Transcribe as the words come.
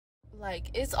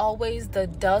Like, it's always the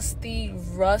dusty,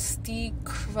 rusty,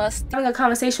 crusty. Having a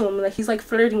conversation with me, like he's like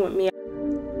flirting with me.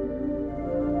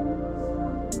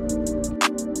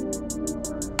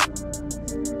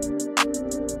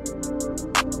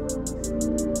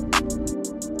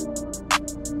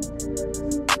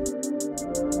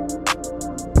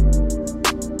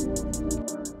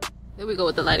 There we go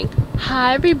with the lighting.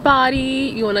 Hi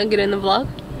everybody, you wanna get in the vlog?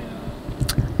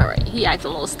 All right, he acting a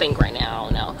little stink right now,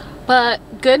 no. But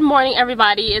good morning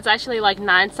everybody. It's actually like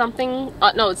 9 something.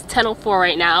 No, it's 10:04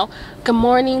 right now. Good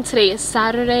morning. Today is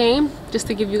Saturday, just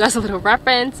to give you guys a little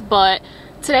reference. But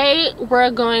today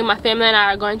my family and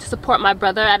I are going to support my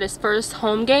brother at his first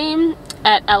home game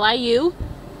at LIU. You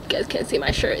guys can't see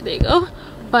my shirt, there you go.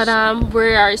 But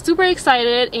we are super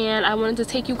excited and I wanted to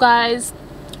take you guys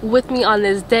with me on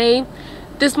this day.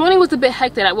 This morning was a bit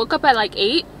hectic. I woke up at like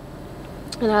 8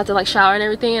 and I had to like shower and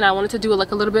everything, and I wanted to do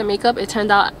like a little bit of makeup. It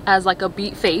turned out as like a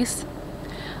beat face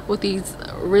with these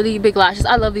really big lashes.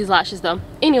 I love these lashes though.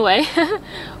 Anyway,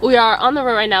 we are on the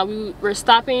road right now.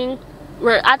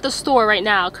 We're at the store right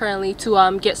now currently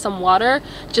to get some water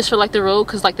just for like the road,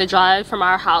 because like the drive from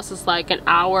our house is like 1.5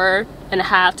 hours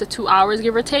to 2 hours,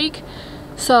 give or take.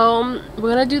 So we're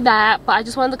gonna do that, but I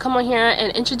just wanted to come on here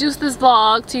and introduce this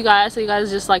vlog to you guys so you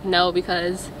guys just like know,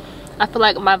 because I feel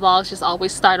like my vlogs just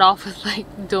always start off with like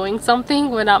doing something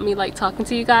without me like talking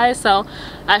to you guys. So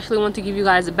I actually want to give you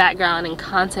guys a background and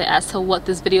content as to what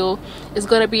this video is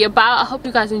going to be about. I hope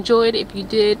you guys enjoyed. If you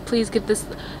did, please give this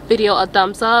video a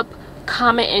thumbs up,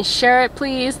 comment and share it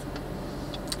please.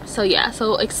 So yeah,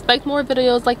 so expect more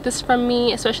videos like this from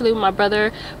me, especially with my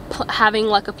brother having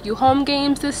like a few home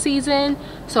games this season.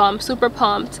 So I'm super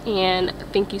pumped, and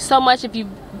thank you so much if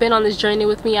you've been on this journey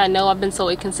with me. I know I've been so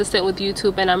inconsistent with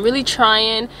YouTube and I'm really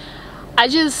trying. I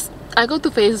go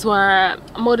through phases where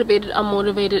I'm motivated,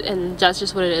 unmotivated, and that's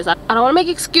just what it is. I don't want to make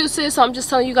excuses, so I'm just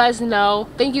telling you guys no.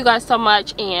 Thank you guys so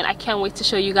much, and I can't wait to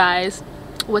show you guys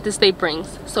what this day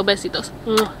brings. So besitos.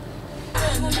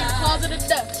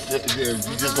 You're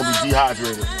just gonna be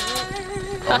dehydrated.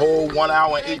 A whole 1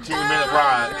 hour and 18-minute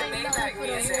ride.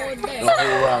 The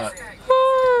whole ride.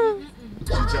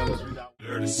 She telling us we got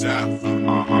dirty south.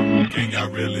 Can y'all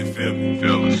really feel me?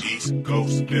 Feel us. East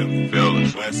Coast feel me. Feel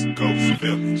us. West Coast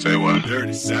feel me. Say what?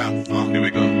 Dirty south. Here we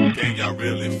go. Can y'all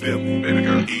really feel me? Baby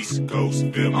girl. East Coast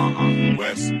feel me.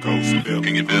 West Coast feel me.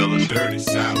 Can you feel us? Dirty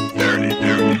south. Dirty,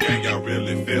 dirty. Can y'all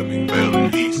really feel me? Feel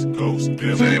it. East Coast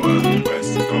feel me. Say what?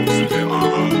 West Coast feel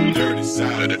me. Dirty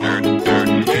south. Dirty, dirty,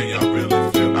 dirty. Can y'all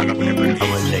really feel me? I got me. East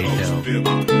Coast feel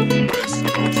me. West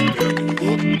Coast feel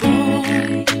me.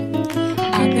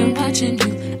 I've been watching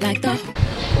you like the.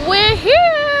 We're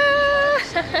here.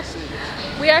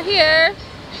 We are here.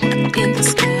 In the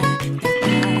sky,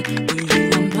 you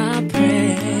are my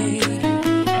prey.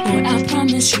 Boy, I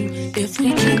promise you, if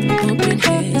we keep bumping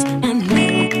heads, I know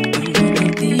one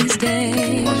of these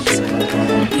days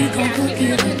we gon' hook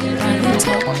it up while we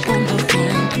talk on the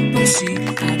phone. But see, I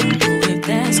don't know if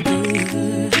that's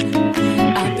good.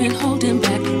 I've been holding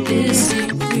back this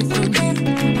secret from you.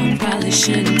 I probably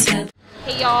shouldn't tell.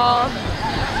 Hey y'all,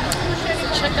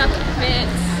 check out the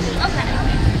fits.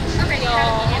 Okay,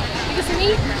 y'all, you can see me,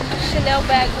 Chanel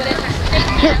bag with it.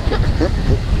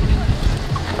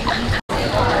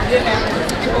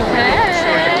 Hey.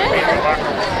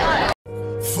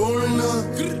 Foreigner,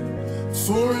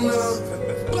 foreigner,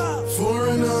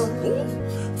 foreigner,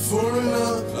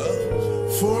 foreigner,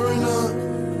 foreigner,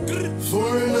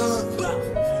 foreigner,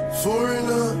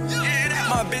 foreigner.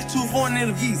 My bitch too foreign in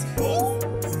the visa.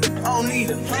 I don't need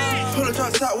her. Pull a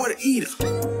truck top with an eater.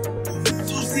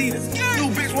 2-seaters. New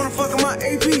bitch wanna fuck on my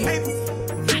AP.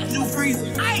 New freezer.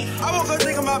 I woke up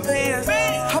thinking about pants.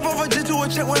 Hop off a jet to a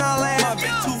check when I land. My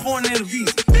bitch too foreign in the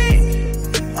visa.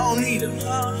 I don't need her.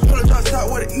 Pull a truck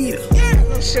top with an eater.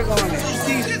 No sugar on it.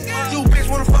 2-seaters. New bitch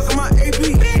wanna fuck on my AP.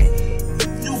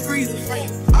 New freezer.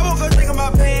 I woke up thinking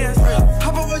about pants.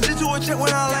 Hop off a jet to a check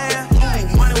when I land.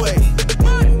 Money way.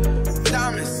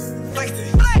 Diamonds. Like this.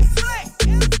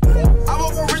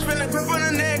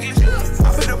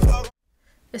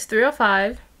 It's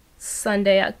 3:05,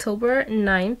 Sunday, October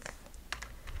 9th,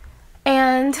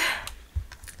 and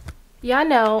yeah, I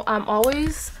know I'm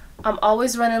always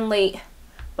running late,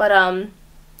 but I'm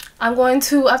going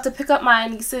to have to pick up my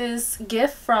niece's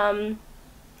gift from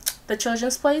the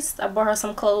children's place. I bought her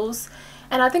some clothes,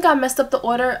 and I think I messed up the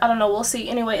order. I don't know, we'll see.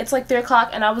 Anyway, it's like 3 o'clock,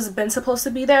 and I was supposed to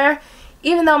be there,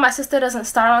 even though my sister doesn't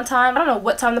start on time. I don't know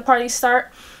what time the parties start.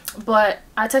 But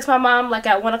I text my mom like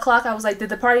at 1 o'clock. I was like, did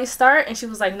the party start? And she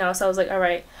was like, no. So I was like, all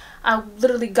right. I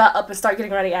literally got up and started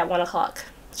getting ready at 1 o'clock.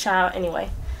 Child, anyway.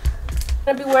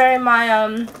 I'm going to be wearing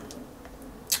my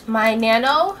my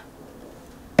Nano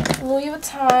Louis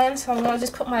Vuitton, so I'm gonna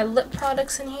just put my lip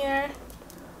products in here.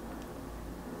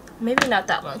 Maybe not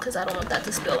that one because I don't want that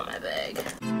to spill in my bag.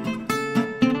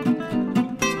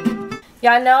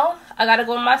 Y'all know I gotta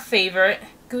go with my favorite,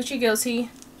 Gucci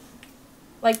Guilty.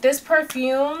 Like, this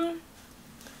perfume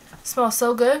smells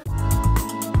so good.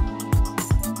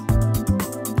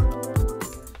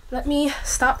 Let me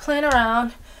stop playing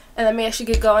around and let me actually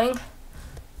get going.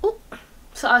 Ooh.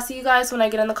 So I'll see you guys when I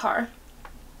get in the car.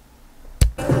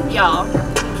 Y'all.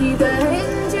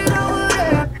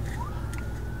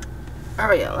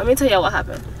 Alright, y'all, let me tell y'all what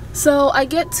happened. So I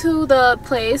get to the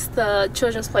place, the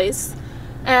children's place,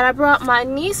 and I brought my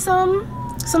niece some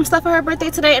stuff for her birthday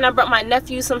today, and I brought my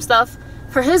nephew some stuff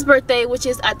for his birthday, which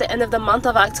is at the end of the month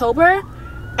of October.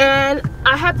 And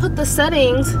I had put the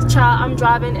settings, child, I'm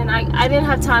driving, and I didn't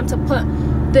have time to put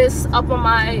this up on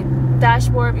my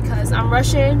dashboard because I'm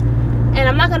rushing. And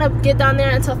I'm not gonna get down there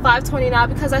until 5:20 now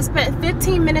because I spent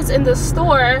 15 minutes in the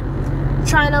store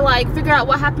trying to like figure out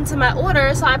what happened to my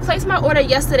order. So I placed my order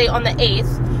yesterday on the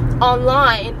 8th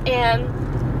online, and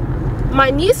my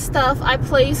niece stuff I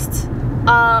placed,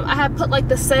 I had put like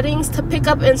the settings to pick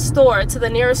up in store to the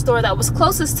nearest store that was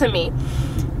closest to me.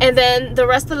 And then the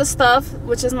rest of the stuff,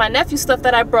 which is my nephew's stuff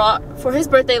that I brought for his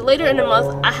birthday later in the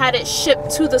month, I had it shipped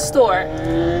to the store.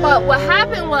 But what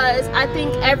happened was, I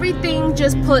think everything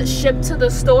just put shipped to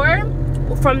the store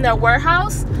from their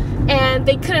warehouse, and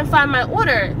they couldn't find my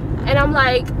order. And I'm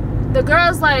like, the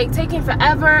girl's like taking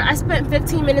forever. I spent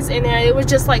 15 minutes in there. They were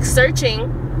just like searching,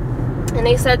 and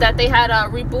they said that they had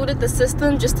rebooted the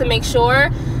system just to make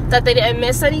sure that they didn't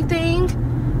miss anything.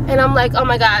 And I'm like, oh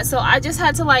my god. So I just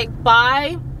had to like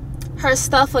buy her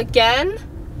stuff again,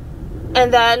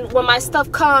 and then when my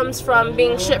stuff comes from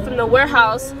being shipped from the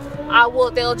warehouse,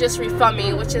 they'll just refund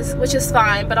me, which is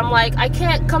fine. But I'm like, I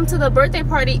can't come to the birthday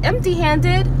party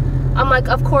empty-handed. I'm like,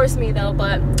 of course me though,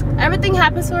 but everything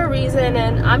happens for a reason,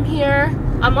 and I'm here.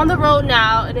 I'm on the road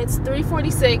now, and it's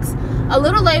 3:46, a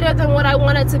little later than what I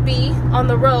wanted to be on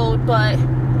the road, but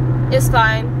it's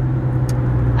fine.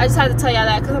 I just had to tell y'all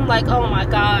that because I'm like, oh my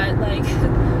god, like,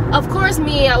 of course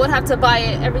me, I would have to buy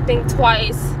everything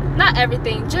twice. Not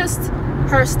everything, just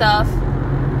her stuff,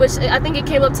 which I think it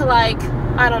came up to like,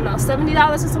 I don't know,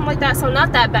 $70 or something like that. So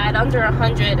not that bad, under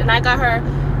 100. And I got her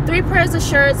 3 pairs of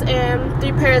shirts and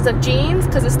 3 pairs of jeans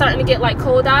because it's starting to get like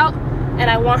cold out, and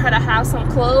I want her to have some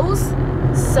clothes.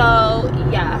 So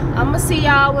yeah, I'm gonna see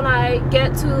y'all when I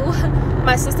get to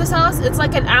my sister's house. It's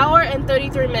like an hour and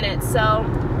 33 minutes. So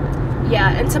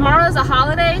yeah, and tomorrow is a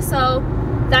holiday, so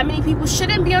that many people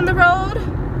shouldn't be on the road.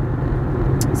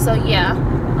 So yeah,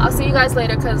 I'll see you guys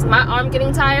later because my arm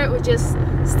getting tired with just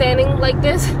standing like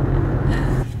this.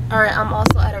 Alright, I'm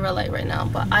also at a red light right now,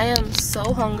 but I am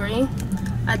so hungry.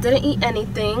 I didn't eat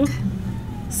anything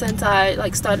since I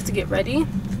like started to get ready.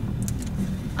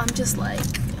 I'm just like,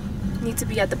 need to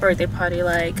be at the birthday party.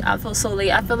 Like, I feel so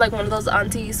late. I feel like one of those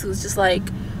aunties who's just like,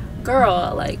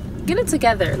 girl, like, get it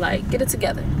together, like, get it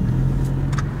together.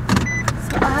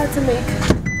 So I had to make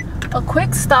a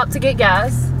quick stop to get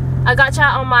gas. I got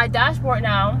y'all on my dashboard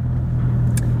now.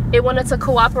 It wanted to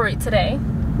cooperate today,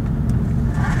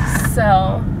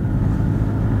 so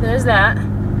there's that.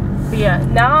 But yeah,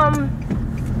 now I'm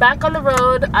back on the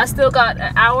road. I still got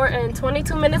an hour and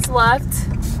 22 minutes left,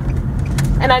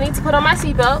 and I need to put on my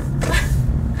seatbelt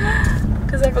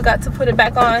because I forgot to put it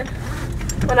back on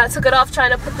when I took it off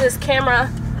trying to put this camera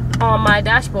on my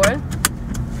dashboard.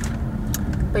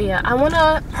 But yeah,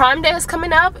 Prime Day is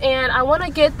coming up, and I want to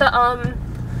get the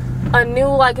a new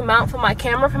like mount for my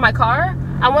camera for my car.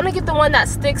 I want to get the one that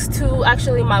sticks to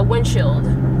actually my windshield.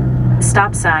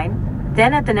 Stop sign,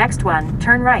 then at the next one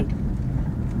turn right.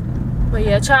 But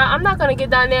yeah, child, I'm not gonna get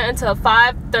down there until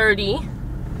 5:30,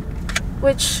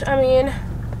 which, I mean,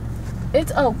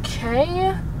 it's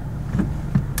okay.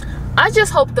 I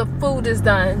just hope the food is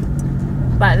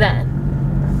done by then.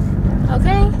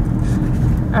 Okay?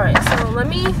 Alright, so let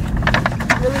me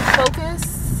really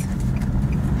focus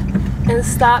and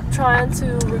stop trying to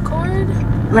record.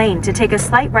 Lane to take a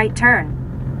slight right turn.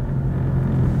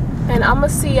 And I'm gonna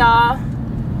see y'all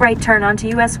Right turn onto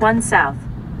US 1 South.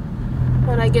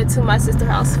 when I get to my sister's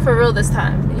house. For real this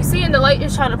time. You see, and the light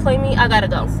is trying to play me. I gotta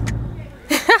go.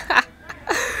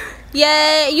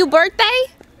 Yay, you birthday?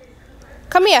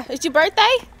 Come here, it's your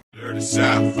birthday? Dirty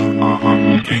South,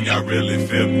 can y'all really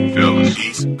feel me? Feel us.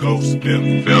 East Coast, feel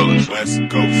me. Feel us. West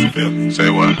Coast, feel me. Say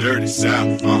what? Dirty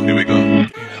South, here we go.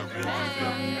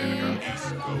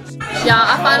 Y'all,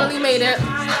 I finally made it,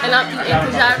 and I'm eating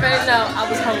because y'all already know I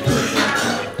was hungry.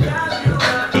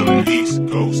 East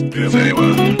Coast, feel me.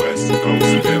 West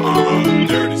Coast, feel me.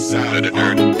 Dirty South,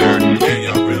 dirty. Can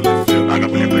y'all really feel me? I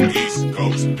got the East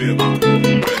Coast, feel me.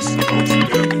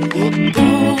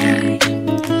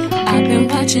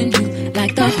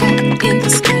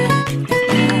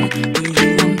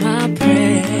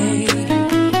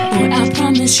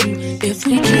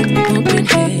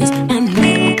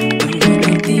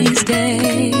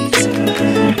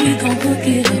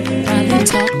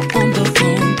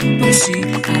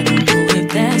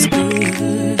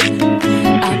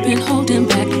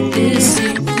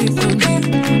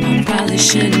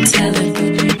 shouldn't tell it, but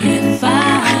if I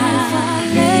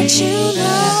let you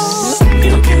know,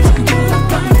 you can't do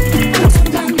nobody.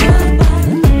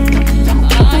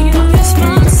 Are you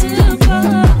responsible?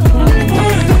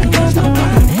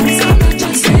 So not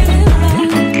just say it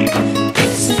back.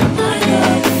 Is it my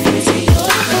love? Is it your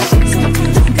love?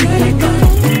 Something good, good.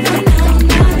 But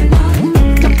now I'm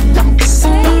not.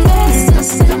 Say yes or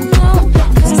say no.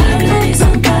 'Cause I really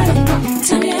somebody.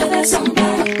 Tell me if there's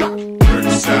somebody.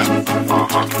 Dirty South,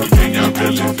 can y'all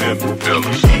really feel me? Feel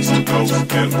us. East Coast,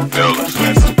 feel me? Feel us.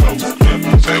 West Coast, feel me?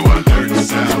 Say what? Dirty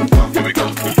South, here we go.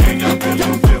 Can y'all really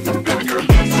feel me? Baby girl,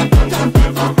 East Coast, feel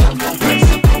me? West Coast, feel me?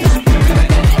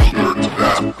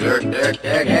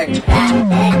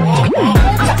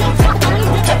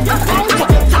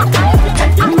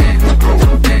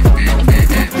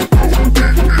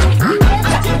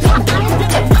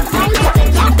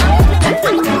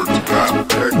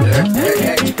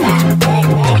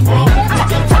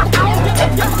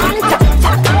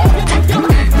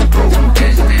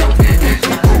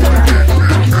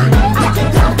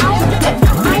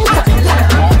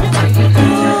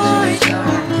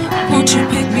 Won't you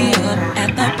pick me up at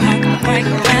the park right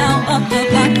now up the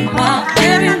block while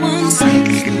everyone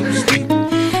sleeps?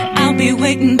 I'll be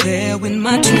waiting there with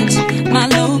my drinks, my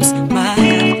loaves, my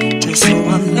hat, just so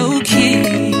I'm low key.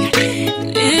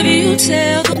 And if you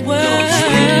tell the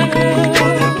world,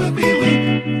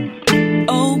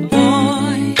 oh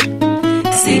boy,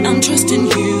 see I'm trusting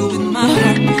you with my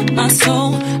heart, my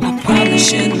soul. I probably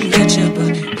shouldn't let you,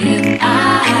 but if I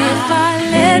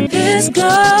let this go,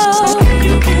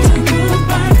 you can't do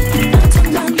nobody.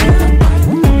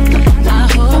 I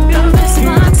hope you're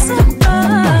responsible.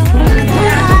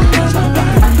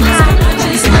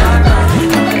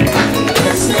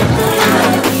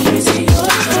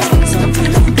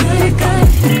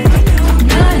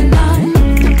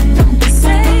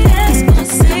 Say yes or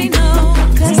say no,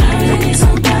 'cause I really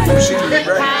somebody.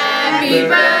 Happy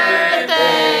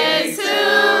birthday to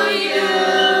you.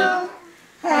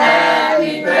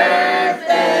 Happy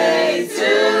birthday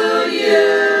to you.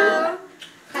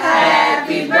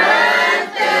 Happy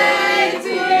birthday,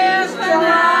 dear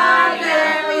Strawberry.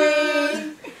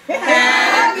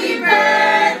 Happy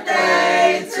birthday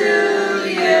to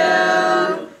you.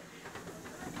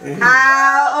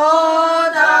 How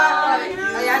old are you?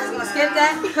 Oh, y'all just gonna skip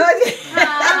that? All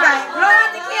right, blow out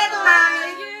the candle,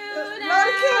 mommy. Blow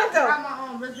the candle.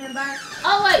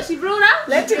 Oh wait, she blew it out?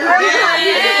 Let you blow it out.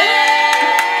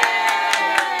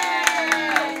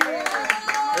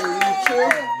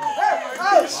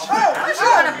 She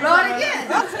wanna blow it again.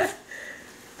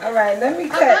 All right, let me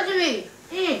cut.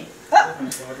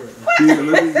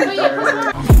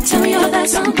 Tell me you're that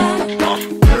somebody.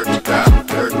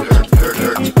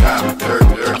 Dirty South,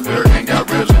 can y'all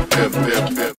really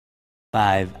feel me?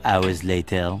 5 hours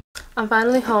later. I'm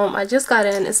finally home. I just got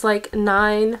in. It's like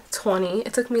 9:20.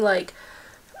 It took me like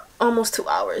almost 2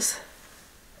 hours.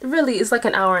 Really, it's like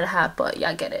an hour and a half, but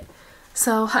yeah, I get it.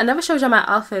 So I never showed you my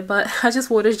outfit, but I just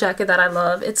wore this jacket that I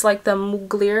love. It's like the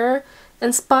Mugler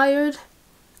inspired.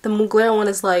 The Mugler one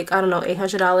is like, I don't know,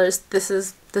 $800. This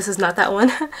is not that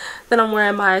one. Then I'm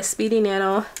wearing my Speedy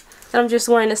Nano. Then I'm just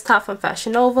wearing this top from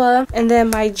Fashion Nova. And then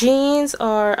my jeans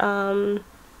are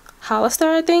Hollister,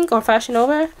 I think, or Fashion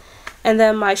Nova. And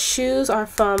then my shoes are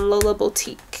from Lola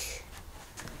Boutique.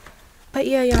 But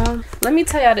yeah, y'all, let me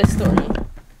tell y'all this story.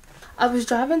 I was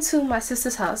driving to my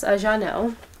sister's house, as y'all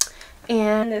know,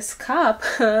 and this cop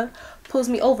pulls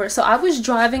me over. So I was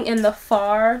driving in the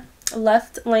far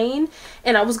left lane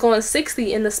and I was going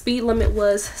 60 and the speed limit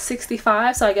was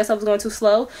 65, so I guess I was going too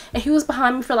slow, and he was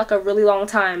behind me for like a really long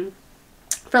time,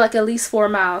 for like at least 4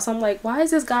 miles. So I'm like, why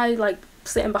is this guy like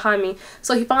sitting behind me?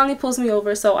 So he finally pulls me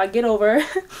over, so I get over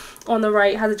on the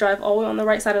right, had to drive all the way on the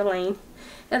right side of the lane.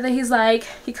 And then he's like,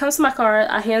 he comes to my car,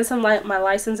 I hand him like my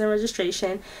license and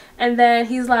registration, and then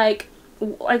he's like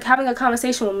having a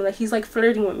conversation with me, like he's like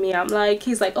flirting with me. I'm like,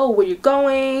 he's like, oh, where you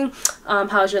going,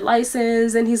 how's your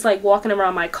license? And he's like walking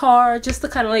around my car just to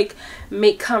kind of like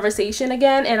make conversation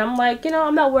again. And I'm like, you know,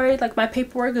 I'm not worried, like my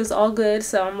paperwork is all good.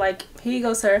 So I'm like, here you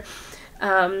go, sir.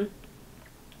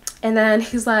 And then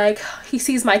he's like, he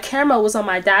sees my camera was on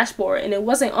my dashboard and it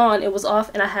wasn't on, it was off,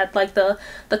 and I had like the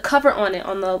cover on it,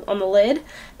 on the lid.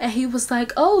 And he was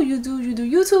like, oh, you do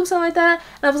YouTube, something like that?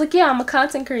 And I was like, yeah, I'm a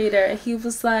content creator. And he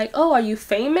was like, oh, are you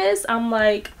famous? I'm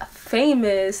like,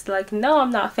 famous? Like, no, I'm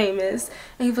not famous.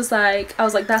 And he was like, I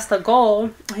was like, that's the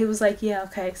goal. He was like, yeah,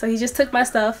 okay. So he just took my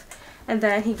stuff and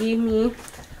then he gave me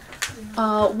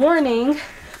a warning,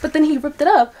 but then he ripped it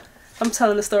up. I'm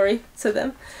telling the story to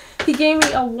them. He gave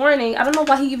me a warning. I don't know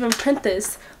why he even print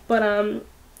this, but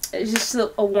it's just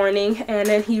a warning. And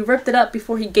then he ripped it up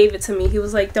before he gave it to me. He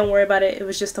was like, don't worry about it, it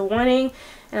was just a warning.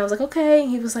 And I was like, okay.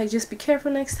 He was like, just be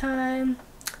careful next time.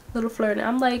 Little flirting.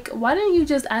 I'm like, why didn't you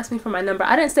just ask me for my number?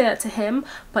 I didn't say that to him,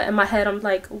 but in my head I'm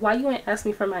like, why you ain't ask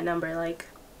me for my number? Like,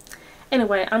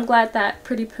 anyway, I'm glad that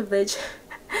pretty privilege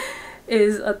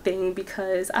is a thing,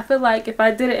 because I feel like if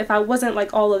I wasn't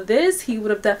like all of this, he would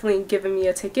have definitely given me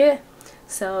a ticket.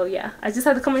 So yeah, I just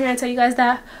had to come in here and tell you guys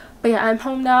that. But yeah, I'm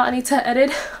home now. I need to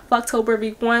edit Vlogtober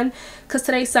week 1 because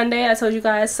today's Sunday. I told you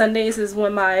guys Sundays is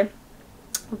when my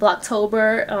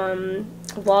Vlogtober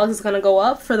vlog is gonna go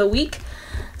up for the week.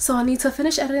 So I need to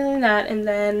finish editing that and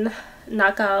then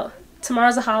knock out.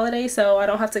 Tomorrow's a holiday, so I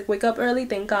don't have to wake up early,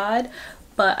 thank God.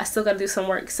 But I still gotta do some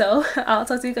work. So I'll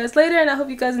talk to you guys later, and I hope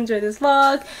you guys enjoy this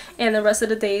vlog and the rest of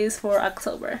the days for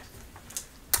October.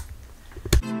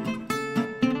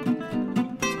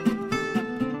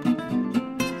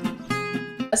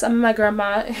 I'm in my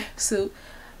grandma suit.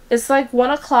 It's like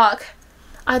 1 o'clock.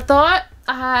 I thought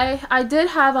I did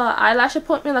have an eyelash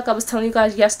appointment like I was telling you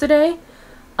guys yesterday.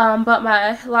 But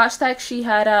my lash tech, she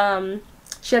had to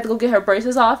go get her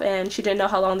braces off, and she didn't know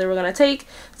how long they were gonna take.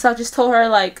 So I just told her,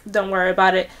 like, don't worry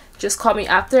about it, just call me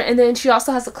after. And then she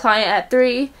also has a client at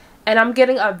 3, and I'm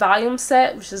getting a volume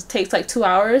set, which takes like 2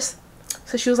 hours.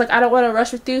 So she was like, I don't want to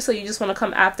rush with you, so you just want to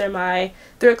come after my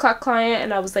 3 o'clock client?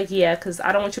 And I was like, yeah, because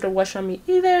I don't want you to rush on me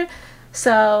either.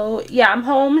 So yeah, I'm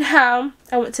home now.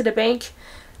 I went to the bank,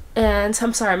 and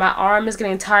I'm sorry, my arm is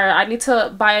getting tired. I need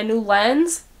to buy a new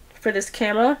lens for this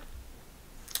camera.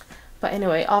 But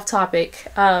anyway, off topic.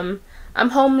 I'm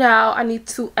home now. I need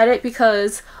to edit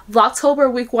because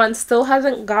Vlogtober week 1 still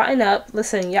hasn't gotten up.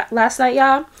 Listen, yeah, last night,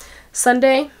 y'all,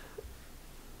 Sunday,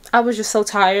 I was just so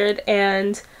tired,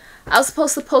 and I was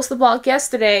supposed to post the vlog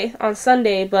yesterday on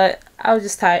Sunday, but I was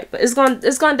just tired. But it's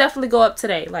gonna definitely go up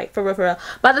today, like, for real, for real.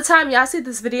 By the time y'all see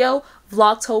this video,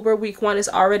 Vlogtober week 1 is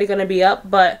already gonna be up,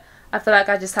 but I feel like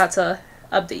I just had to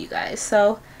update you guys.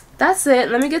 So that's it.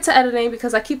 Let me get to editing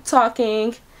because I keep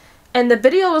talking, and the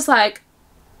video was like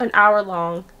an hour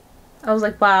long. I was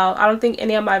like, wow, I don't think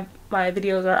any of my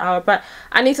videos are an hour, but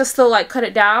I need to still like cut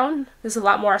it down. There's a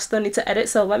lot more I still need to edit,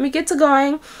 so let me get to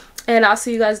going, and I'll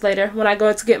see you guys later when I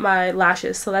go to get my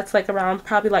lashes. So that's like around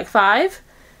probably like 5,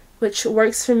 which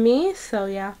works for me. So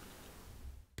yeah.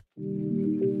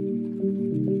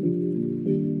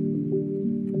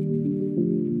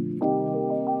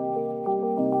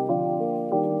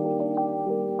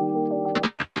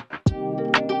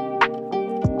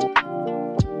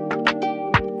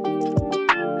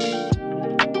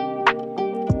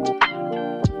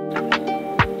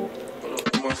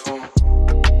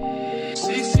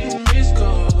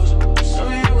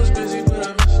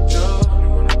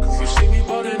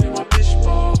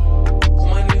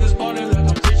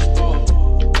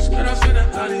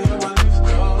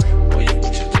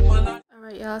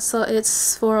 So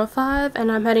it's 4:05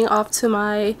 and I'm heading off to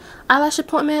my eyelash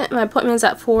appointment. My appointment's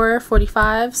at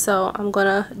 4:45, so I'm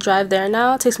gonna drive there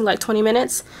now. It takes me like 20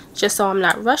 minutes just so I'm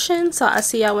not rushing. So I'll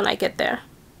see y'all when I get there.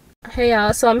 Hey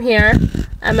y'all, so I'm here.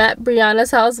 I'm at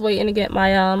Brianna's house waiting to get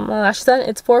my lashes done.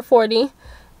 It's 4:40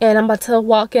 and I'm about to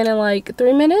walk in like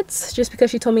 3 minutes just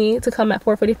because she told me to come at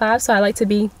 4:45, so I like to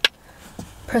be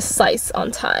precise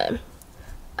on time.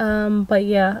 But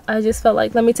yeah, I just felt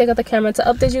like let me take out the camera to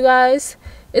update you guys.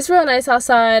 It's real nice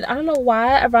outside. I don't know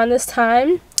why around this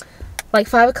time, like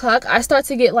 5 o'clock, I start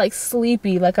to get like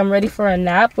sleepy, like I'm ready for a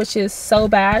nap, which is so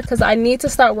bad because I need to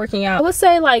start working out. I would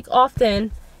say like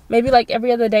often, maybe like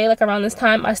every other day, like around this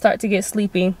time, I start to get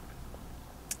sleepy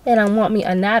and I want me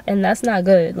a nap, and that's not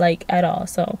good, like at all.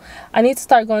 So I need to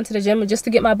start going to the gym just to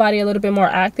get my body a little bit more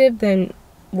active than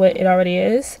what it already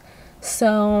is.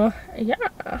 So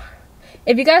yeah.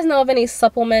 If you guys know of any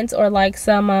supplements or like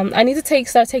some, I need to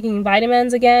start taking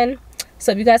vitamins again.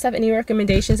 So if you guys have any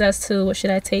recommendations as to what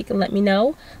should I take, let me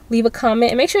know. Leave a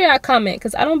comment and make sure y'all comment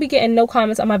because I don't be getting no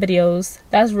comments on my videos.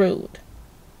 That's rude.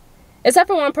 Except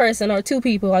for one person or 2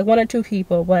 people, like 1 or 2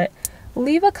 people. But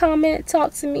leave a comment,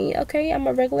 talk to me, okay? I'm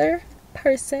a regular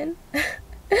person.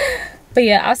 But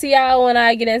yeah, I'll see y'all when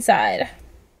I get inside.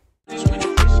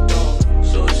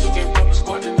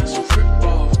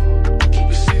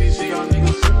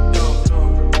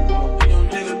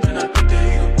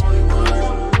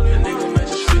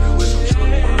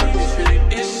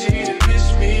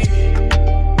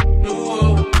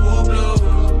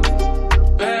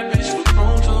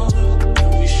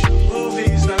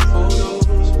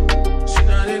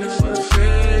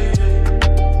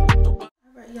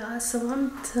 So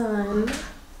I'm done.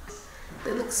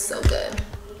 They look so good.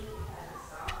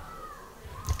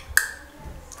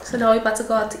 So now we're about to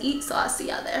go out to eat, so I'll see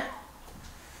y'all there.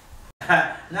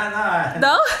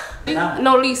 No?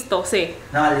 No listo, sí.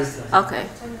 No, listo. Ok,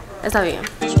 está bien.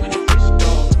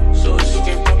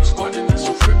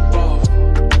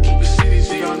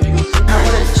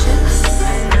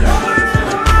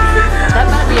 That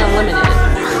might be unlimited.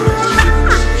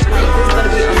 Like, this better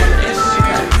be unlimited.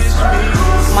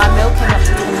 My bill came up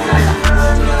to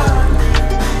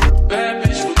 $25. Bad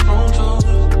bitch with phones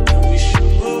over. We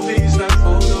shoot movies like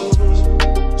photos.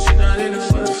 She not in it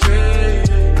for the fame.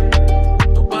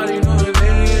 Nobody know her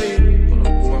name. Pull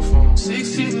up my phone.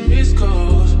 16 missed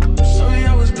calls. Sorry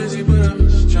I was busy, but I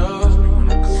missed y'all.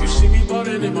 You see me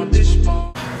ballin' in my bitch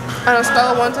ball. On a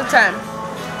scale of 1 to 10,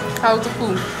 how's the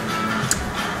food?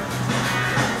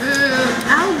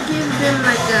 I'll give them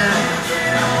like a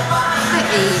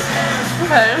 8.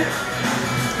 Okay.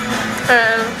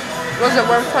 And was it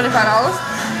worth $25?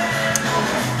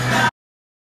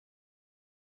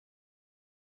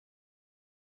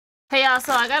 Hey y'all,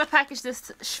 so I got a package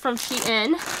this from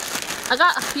SHEIN. I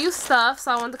got a few stuff,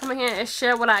 so I wanted to come in here and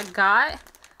share what I got.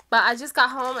 But I just got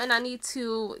home and I need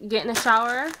to get in the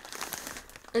shower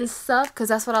and stuff, because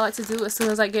that's what I like to do as soon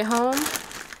as I get home.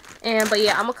 But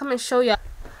yeah, I'm gonna come and show y'all.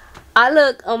 I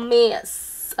look a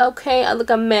mess. Okay, I look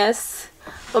a mess.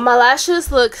 But my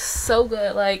lashes look so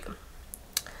good. Like,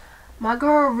 my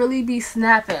girl really be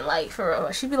snapping. Like, for real.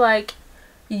 She be like,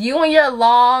 you and your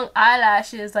long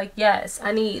eyelashes. Like, yes,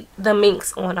 I need the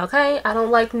minks on, okay? I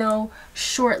don't like no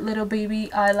short little baby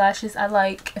eyelashes. I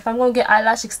like, if I'm gonna get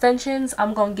eyelash extensions,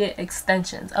 I'm gonna get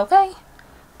extensions, okay?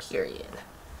 Period.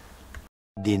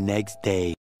 The next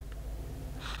day.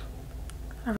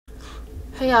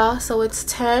 Hey y'all, so it's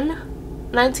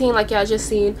 10:19 like y'all just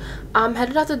seen. I'm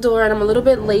headed out the door and I'm a little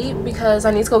bit late because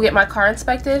I need to go get my car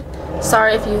inspected.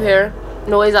 Sorry if you hear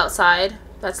noise outside.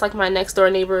 That's like my next door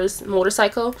neighbor's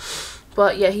motorcycle.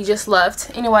 But yeah, he just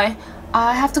left. Anyway,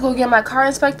 I have to go get my car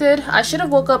inspected. I should have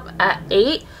woke up at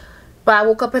 8, but I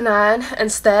woke up at 9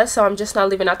 instead, so I'm just not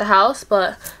leaving out the house.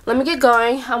 But let me get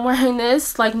going. I'm wearing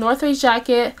this like North Face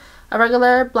jacket, a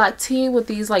regular black tee with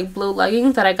these like blue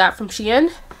leggings that I got from SHEIN.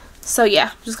 So yeah,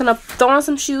 I'm just gonna throw on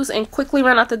some shoes and quickly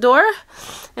run out the door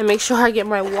and make sure I get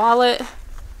my wallet.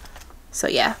 So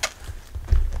yeah,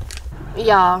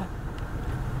 y'all,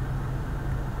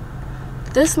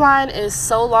 this line is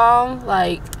so long,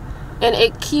 like, and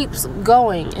it keeps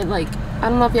going, and like, I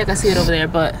don't know if y'all can see it over there,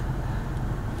 but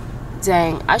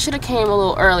dang, I should have came a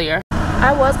little earlier.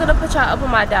 I was gonna put y'all up on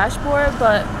my dashboard,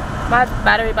 but my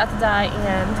battery about to die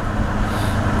and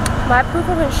my proof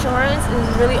of insurance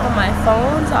is really on my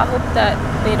phone, so I hope that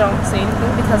they don't say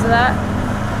anything because of that.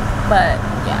 But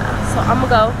yeah, so I'm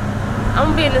gonna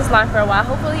be in this line for a while.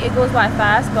 Hopefully it goes by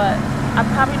fast, but I'm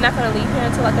probably not gonna leave here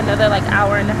until like another like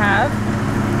hour and a half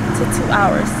to 2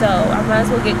 hours, so I might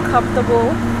as well get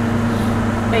comfortable.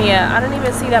 And yeah, I didn't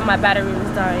even see that my battery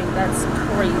was dying. That's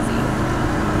crazy.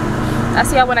 I'll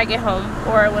see y'all when I get home,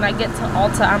 or when I get to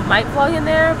Ulta. I might vlog in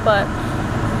there, but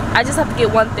I just have to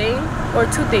get one thing or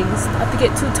two things. I have to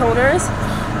get 2 toners.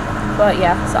 But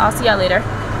yeah, so I'll see y'all later.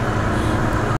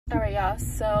 Alright y'all,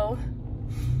 so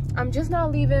I'm just now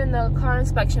leaving the car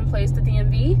inspection place, the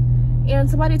DMV, and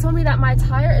somebody told me that my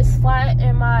tire is flat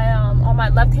in my on my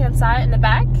left hand side in the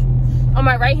back, on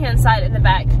my right hand side in the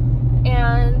back,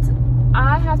 and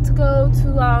I have to go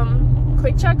to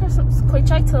quick check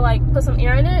to like put some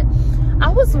air in it. I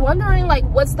was wondering like,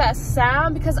 what's that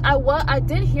sound, because I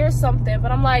did hear something,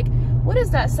 but I'm like, what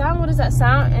is that sound, what is that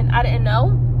sound, and I didn't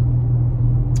know.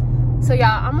 So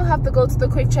yeah, I'm gonna have to go to the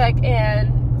quick check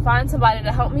and find somebody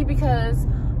to help me, because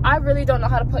I really don't know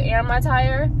how to put air in my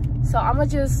tire. So I'm gonna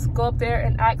just go up there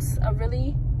and ask a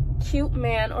really cute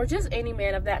man, or just any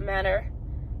man of that matter,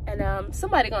 and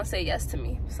somebody gonna say yes to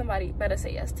me. Somebody better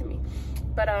say yes to me.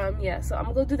 But yeah, so I'm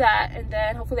gonna go do that, and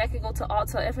then hopefully I can go to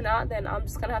Ulta. If not, then I'm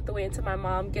just gonna have to wait until my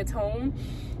mom gets home.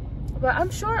 But I'm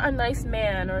sure a nice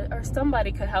man or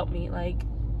somebody could help me. Like,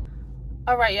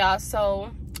 all right y'all,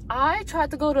 so I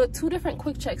tried to go to 2 different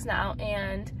quick checks now,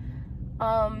 and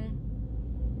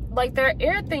like their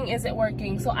air thing isn't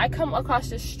working. So I come across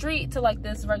the street to like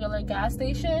this regular gas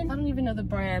station. I don't even know the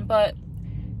brand, but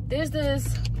there's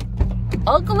this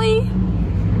ugly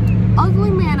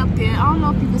man up there. I don't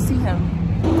know if you can see him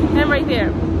right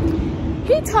there.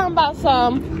 He talking about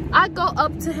some. I go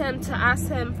up to him to ask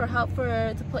him for help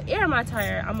to put air in my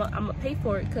tire. I'm gonna pay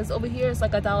for it, because over here it's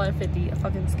like $1.50, a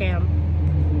fucking scam.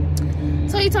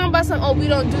 So he talking about some, oh, we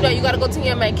don't do that, you gotta go to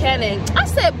your mechanic. I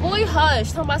said, boy,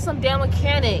 hush. Talking about some damn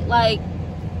mechanic. Like,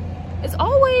 it's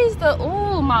always the,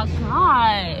 oh my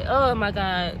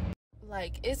god,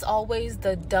 like, it's always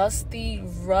the dusty,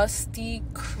 rusty,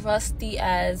 crusty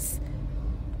ass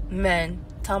men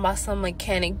Talking about some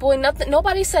mechanic. Boy, nothing.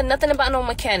 Nobody said nothing about no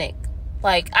mechanic.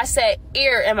 Like, I said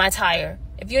air in my tire.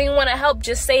 If you ain't want to help,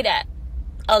 just say that.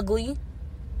 Ugly.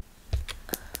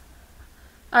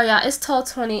 Oh yeah, it's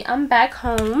 12:20. I'm back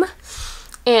home.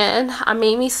 And I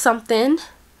made me something.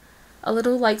 A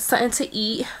little, like, something to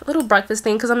eat. A little breakfast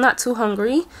thing, because I'm not too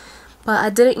hungry. But I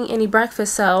didn't eat any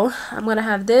breakfast, so I'm going to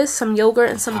have this, some yogurt,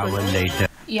 and some granola.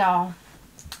 Y'all,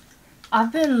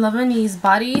 I've been loving these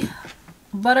body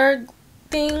butter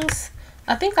things.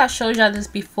 I think I showed y'all this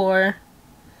before.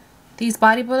 These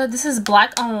body butter, this is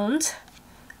black owned.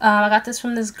 I got this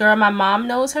from this girl. My mom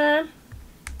knows her.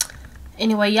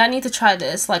 Anyway, y'all need to try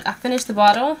this. Like, I finished the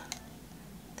bottle.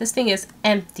 This thing is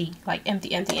empty, like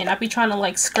empty, and I be trying to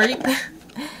like scrape.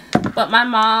 But my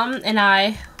mom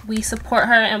and we support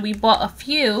her, and we bought a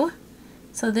few.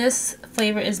 So this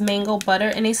flavor is mango butter,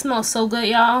 and they smell so good,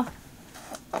 y'all.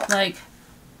 Like,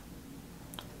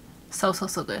 so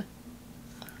good.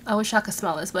 I wish I could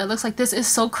smell this, but it looks like this is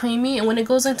so creamy, and when it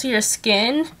goes into your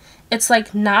skin, it's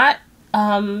like not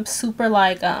super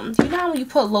like you know how when you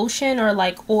put lotion or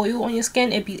like oil on your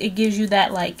skin, it gives you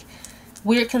that like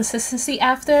weird consistency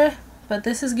after, but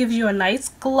this gives you a nice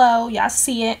glow. Y'all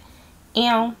see it,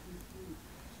 and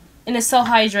it's so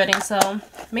hydrating. So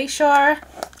make sure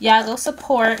y'all go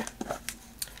support.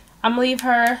 I'm gonna leave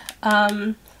her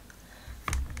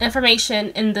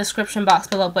information in the description box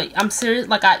below, but I'm serious,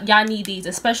 like, y'all need these,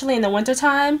 especially in the winter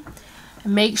time.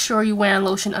 Make sure you're wearing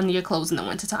lotion under your clothes in the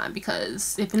winter time,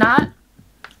 because if not,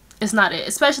 it's not it,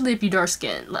 especially if you're dark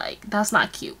skin. Like, that's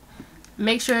not cute.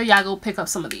 Make sure y'all go pick up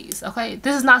some of these, okay?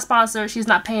 This is not sponsored. She's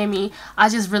not paying me. I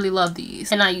just really love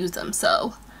these, and I use them,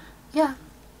 so yeah.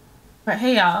 But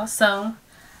hey y'all, so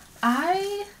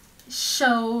I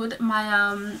showed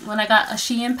my when I got a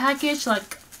SHEIN package.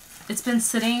 Like, it's been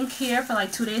sitting here for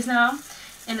like 2 days now,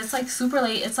 and it's like super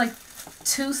late. It's like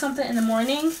 2 something in the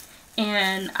morning,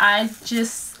 and I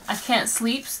can't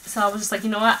sleep, so I was just like, you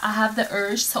know what, I have the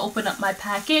urge to open up my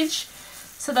package.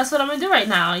 So that's what I'm gonna do right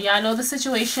now. Yeah, I know the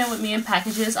situation with me and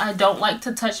packages. I don't like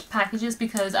to touch packages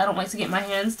because I don't like to get my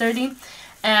hands dirty.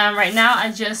 And right now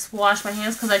I just washed my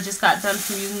hands because I just got done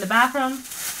from using the bathroom.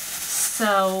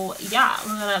 So yeah,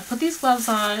 we're gonna put these gloves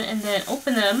on and then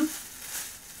open them,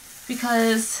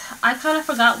 because I kind of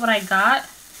forgot what I got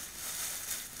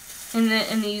in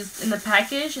the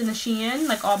package in the SHEIN,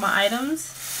 like all my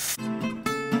items.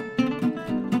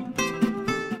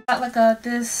 Got like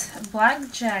this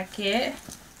black jacket,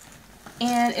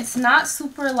 and it's not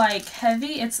super like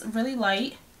heavy, it's really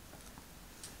light.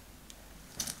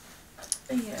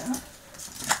 Yeah.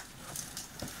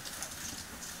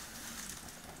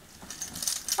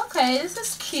 Okay, this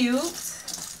is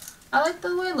cute. I like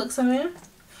the way it looks on me.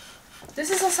 This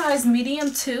is a size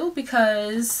medium too,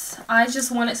 because I just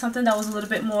wanted something that was a little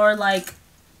bit more like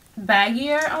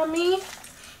baggier on me.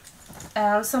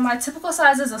 So my typical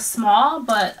size is a small,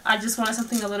 but I just wanted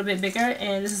something a little bit bigger,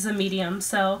 and this is a medium.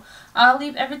 So I'll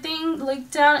leave everything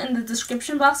linked down in the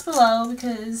description box below,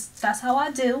 because that's how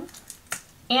I do.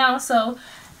 And also,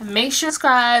 make sure to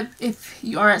subscribe if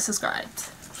you aren't subscribed.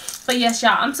 But yes,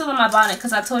 y'all, I'm still in my bonnet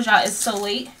because I told y'all it's so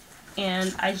late,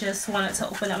 and I just wanted to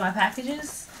open up my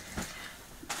packages.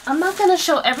 I'm not going to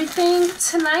show everything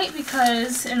tonight,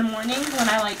 because in the morning when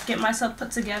I like get myself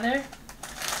put together,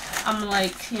 I'm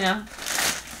like, you know,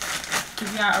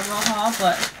 give y'all a real haul.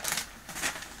 But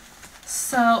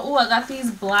so, oh, I got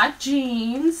these black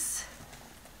jeans.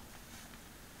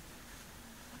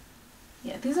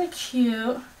 Yeah, these are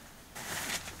cute.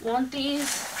 Want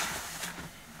these?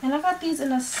 And I got these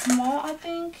in a small, I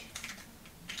think.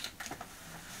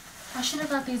 I should have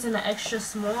got these in an extra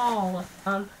small.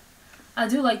 I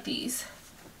do like these.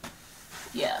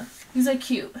 Yeah, these are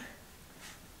cute.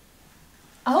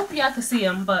 I hope y'all can see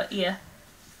them, but yeah.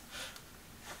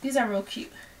 These are real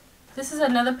cute. This is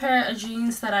another pair of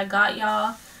jeans that I got,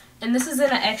 y'all. And this is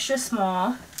in an extra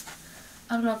small.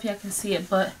 I don't know if y'all can see it,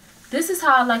 but this is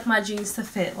how I like my jeans to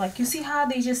fit. Like, you see how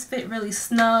they just fit really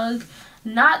snug.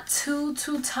 Not too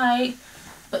tight,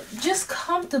 but just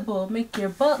comfortable. Make your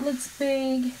butt look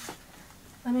big.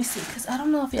 Let me see, because I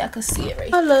don't know if y'all can see it right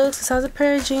here. Hello, this is how the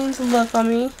pair of jeans look on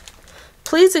me.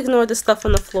 Please ignore the stuff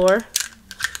on the floor.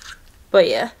 But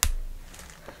yeah,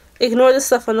 ignore the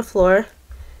stuff on the floor.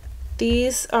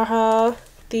 These are how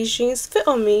these jeans fit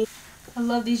on me. I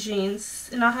love these jeans,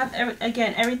 and I'll have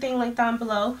everything linked down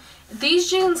below. These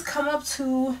jeans come up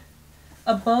to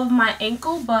above my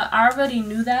ankle, but I already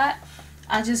knew that.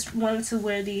 I just wanted to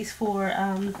wear these for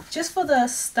just for the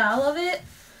style of it.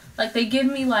 Like, they give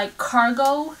me like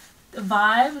cargo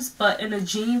vibes, but in a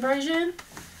jean version,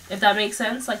 if that makes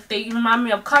sense. Like, they remind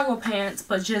me of cargo pants,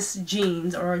 but just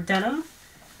jeans or denim.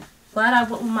 glad I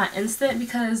went with my instant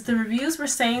because the reviews were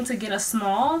saying to get a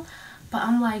small, but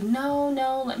I'm like,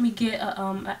 no, let me get a,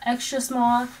 an extra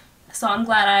small. So I'm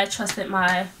glad I trusted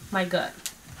my gut.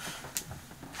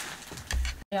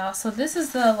 Yeah, so this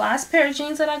is the last pair of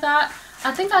jeans that I got.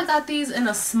 I think I got these in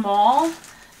a small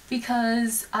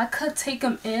because I could take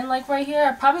them in like right here.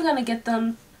 I'm probably gonna get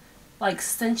them like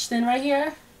cinched in right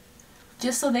here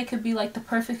just so they could be like the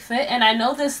perfect fit. And I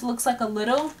know this looks like a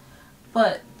little,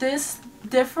 but this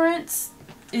difference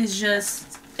is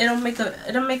just, it'll make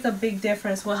a big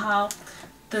difference with how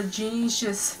the jeans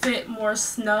just fit more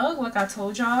snug. Like I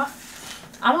told y'all,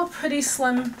 I'm a pretty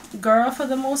slim girl for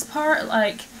the most part,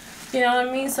 like, you know what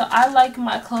I mean? So I like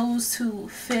my clothes to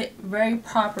fit very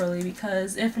properly,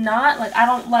 because if not, like, I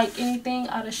don't like anything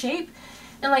out of shape.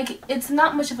 And like, it's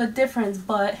not much of a difference,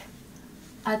 but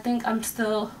I think I'm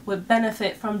still would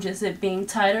benefit from just it being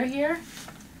tighter here.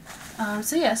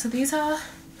 So yeah, so these are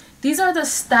the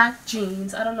stacked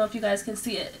jeans. I don't know if you guys can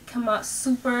see it. Come out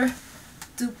super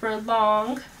duper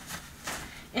long.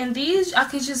 And these I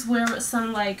could just wear with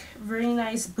some like really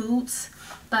nice boots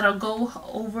that'll go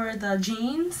over the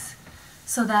jeans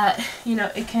so that, you know,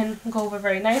 it can go over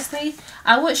very nicely.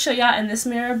 I would show y'all in this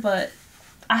mirror, but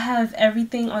I have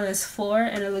everything on this floor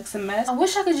and it looks a mess. I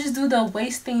wish I could just do the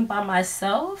waist thing by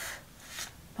myself,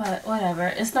 but whatever.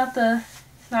 It's not a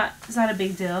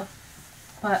big deal.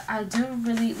 But I do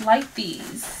really like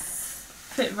these.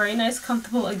 Fit very nice,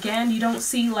 comfortable. Again, you don't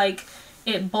see like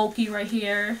it bulky right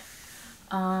here.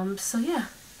 So yeah,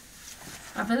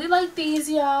 I really like these,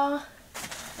 y'all.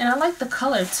 And I like the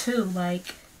color too,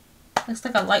 like looks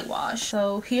like a light wash.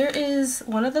 So here is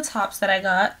one of the tops that I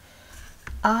got.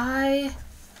 I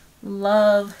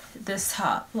love this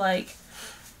top, like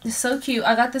it's so cute.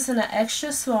 I got this in an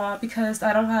extra small because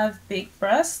I don't have big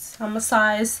breasts. I'm a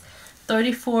size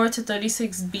 34 to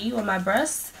 36B on my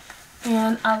breasts,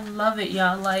 and I love it,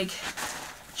 y'all. Like,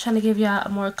 trying to give y'all a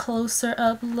more closer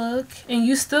up look, and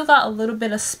you still got a little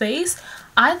bit of space.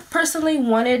 I personally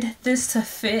wanted this to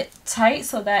fit tight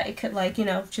so that it could, like, you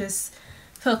know, just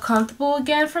feel comfortable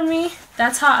again for me.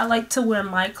 That's how I like to wear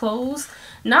my clothes.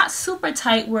 Not super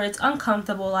tight where it's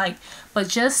uncomfortable, like, but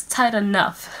just tight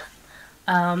enough.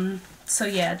 So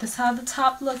yeah, this is how the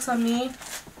top looks on me.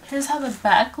 Here's how the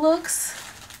back looks.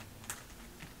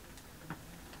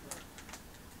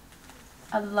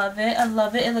 I love it. I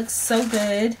love it. It looks so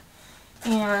good.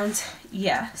 And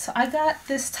yeah, so I got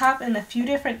this top in a few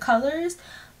different colors,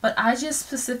 but I just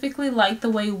specifically like the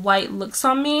way white looks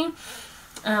on me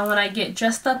when I get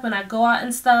dressed up and I go out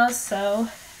and stuff. So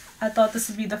I thought this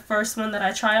would be the first one that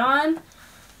I try on.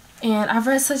 And I've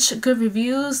read such good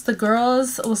reviews. The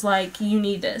girls was like, you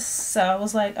need this. So I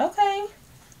was like, okay,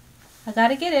 I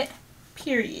gotta get it.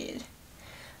 Period.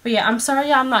 But yeah, I'm sorry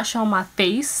y'all, I'm not showing my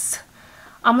face.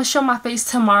 I'm gonna show my face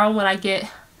tomorrow when I get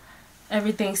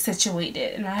everything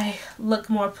situated and I look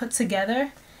more put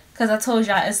together, because I told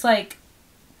y'all it's like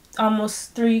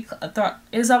almost 3 o'clock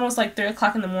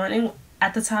in the morning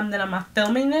at the time that I'm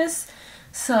filming this.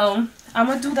 So I'm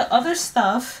gonna do the other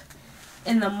stuff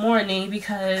in the morning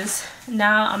because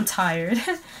now I'm tired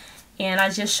and I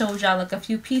just showed y'all like a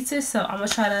few pieces, so I'm gonna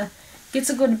try to get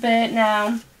to go to bed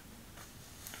now.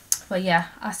 But yeah,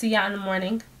 I'll see y'all in the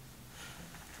morning.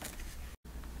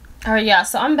 Alright, yeah,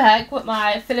 so I'm back with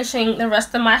finishing the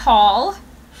rest of my haul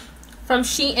from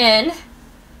SHEIN.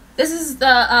 This is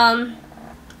the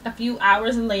a few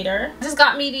hours later. I just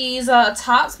got me these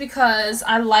tops because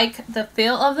I like the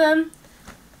feel of them.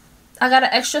 I got an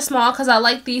extra small because I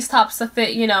like these tops to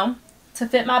fit, you know, to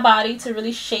fit my body, to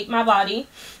really shape my body.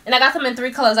 And I got them in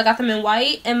 3 colors. I got them in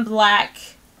white and black.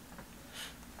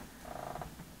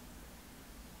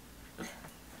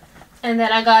 And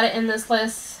then I got it in this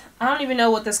list. I don't even know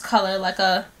what this color, like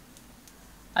a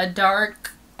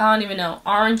dark, I don't even know,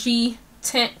 orangey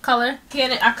tint color.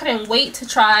 I couldn't wait to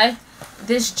try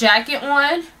this jacket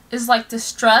on. It's like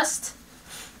distressed.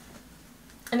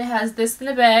 And it has this in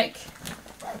the back.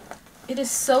 It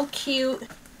is so cute.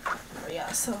 Oh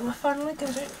yeah, so I finally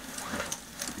got it.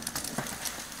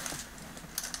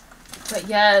 But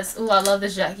yes, ooh, I love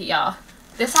this jacket, y'all.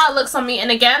 This is how it looks on me.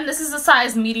 And again, this is a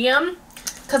size medium,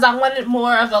 because I wanted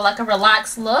more of a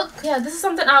relaxed look. Yeah, this is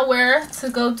something I wear to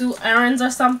go do errands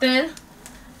or something.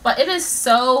 But it is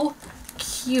so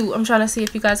cute. I'm trying to see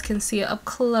if you guys can see it up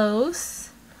close.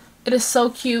 It is so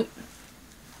cute.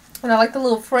 And I like the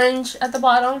little fringe at the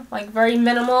bottom, like very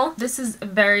minimal. This is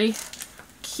very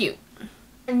cute.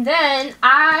 And then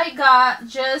I got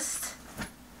just,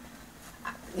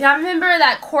 yeah, remember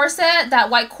that corset, that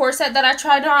white corset that I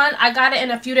tried on? I got it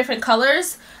in a few different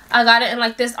colors. I got it in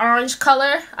like this orange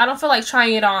color. I don't feel like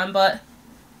trying it on, but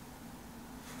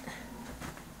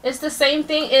It's the same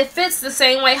thing. It fits the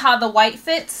same way how the white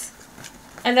fits.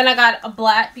 And then I got a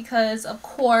black because, of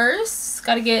course,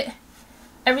 got to get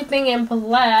everything in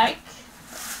black.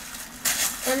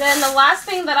 And then the last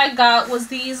thing that I got was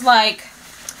these, like,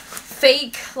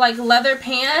 fake, like, leather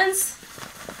pants.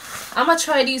 I'm going to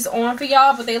try these on for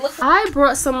y'all, but they look... I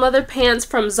brought some leather pants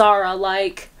from Zara,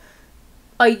 like,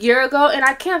 a year ago, and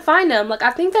I can't find them. Like,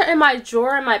 I think they're in my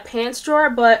drawer, in my pants drawer,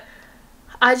 but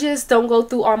I just don't go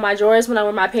through all my drawers when I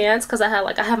wear my pants because I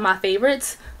have my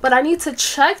favorites. But I need to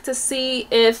check to see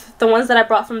if the ones that I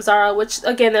brought from Zara, which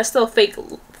again they're still fake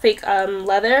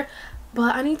leather,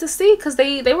 but I need to see because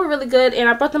they were really good and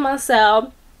I brought them on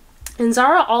sale. And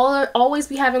Zara always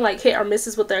be having like hit or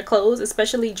misses with their clothes,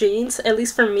 especially jeans, at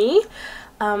least for me.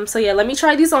 So yeah, let me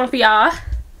try these on for y'all.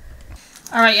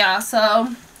 Alright y'all, so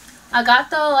I got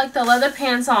the leather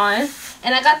pants on,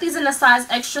 and I got these in a size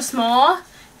extra small.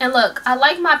 And look, I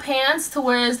like my pants to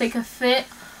where they could fit,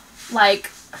 like,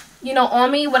 you know,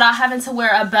 on me without having to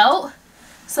wear a belt.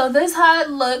 So this is how it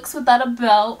looks without a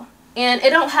belt. And it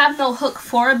don't have no hook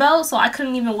for a belt, so I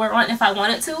couldn't even wear one if I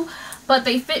wanted to. But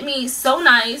they fit me so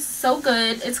nice, so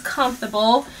good. It's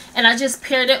comfortable. And I just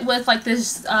paired it with, like,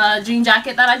 this jean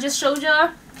jacket that I just showed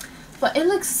y'all. But it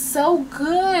looks so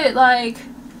good. Like,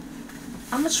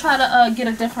 I'm going to try to get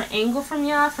a different angle from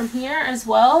y'all from here as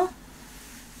well.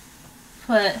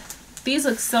 But these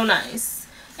look so nice.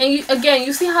 And again,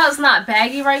 you see how it's not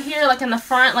baggy right here, like in the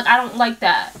front? Like, I don't like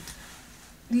that.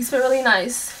 These fit really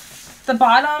nice. The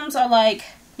bottoms are like,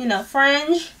 you know,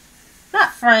 fringe.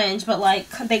 Not fringe, but like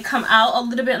they come out a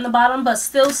little bit in the bottom, but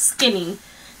still skinny.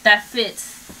 That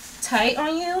fits tight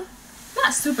on you.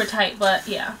 Not super tight, but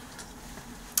yeah.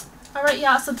 Alright,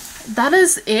 y'all. So that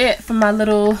is it for my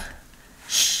little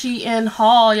SHEIN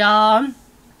haul, y'all.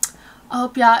 I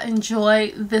hope y'all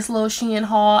enjoyed this little SHEIN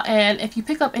haul, and if you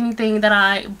pick up anything that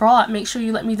I brought, make sure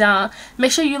you let me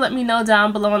know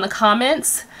down below in the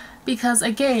comments, because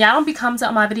again, y'all don't be commenting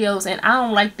on my videos and I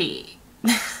don't like that.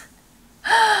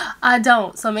 I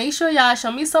don't. So make sure y'all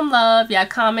show me some love, y'all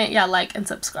comment, y'all like and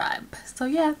subscribe. So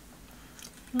yeah.